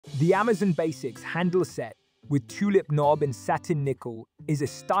The Amazon Basics Handleset with Tulip knob and satin nickel is a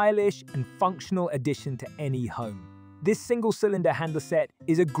stylish and functional addition to any home. This single-cylinder handleset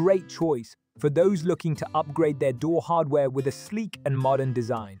is a great choice for those looking to upgrade their door hardware with a sleek and modern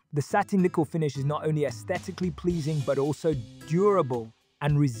design. The satin nickel finish is not only aesthetically pleasing but also durable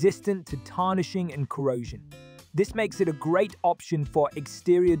and resistant to tarnishing and corrosion. This makes it a great option for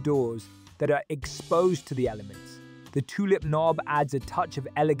exterior doors that are exposed to the elements. The Tulip knob adds a touch of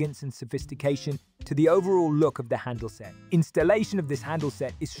elegance and sophistication to the overall look of the handleset. Installation of this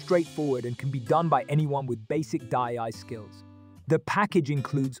handleset is straightforward and can be done by anyone with basic DIY skills. The package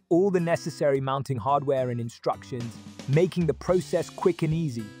includes all the necessary mounting hardware and instructions, making the process quick and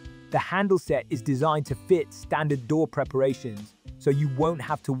easy. The handleset is designed to fit standard door preparations, so you won't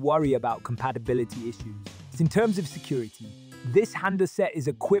have to worry about compatibility issues. In terms of security, this handleset is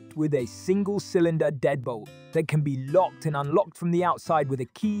equipped with a single-cylinder deadbolt that can be locked and unlocked from the outside with a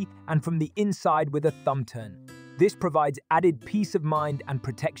key and from the inside with a thumbturn. This provides added peace of mind and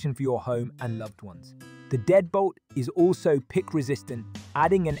protection for your home and loved ones. The deadbolt is also pick-resistant,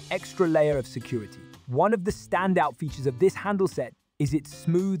 adding an extra layer of security. One of the standout features of this handleset is its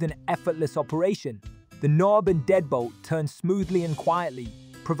smooth and effortless operation. The knob and deadbolt turn smoothly and quietly,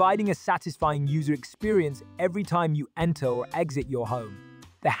 providing a satisfying user experience every time you enter or exit your home.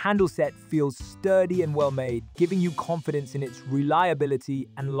 The handleset feels sturdy and well-made, giving you confidence in its reliability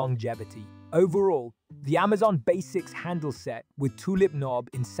and longevity. Overall, the Amazon Basics handleset with Tulip knob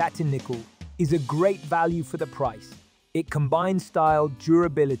in satin nickel is a great value for the price. It combines style,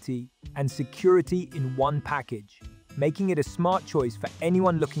 durability, and security in one package, making it a smart choice for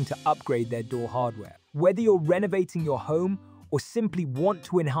anyone looking to upgrade their door hardware. Whether you're renovating your home or simply want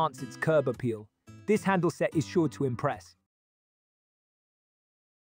to enhance its curb appeal, this handleset is sure to impress.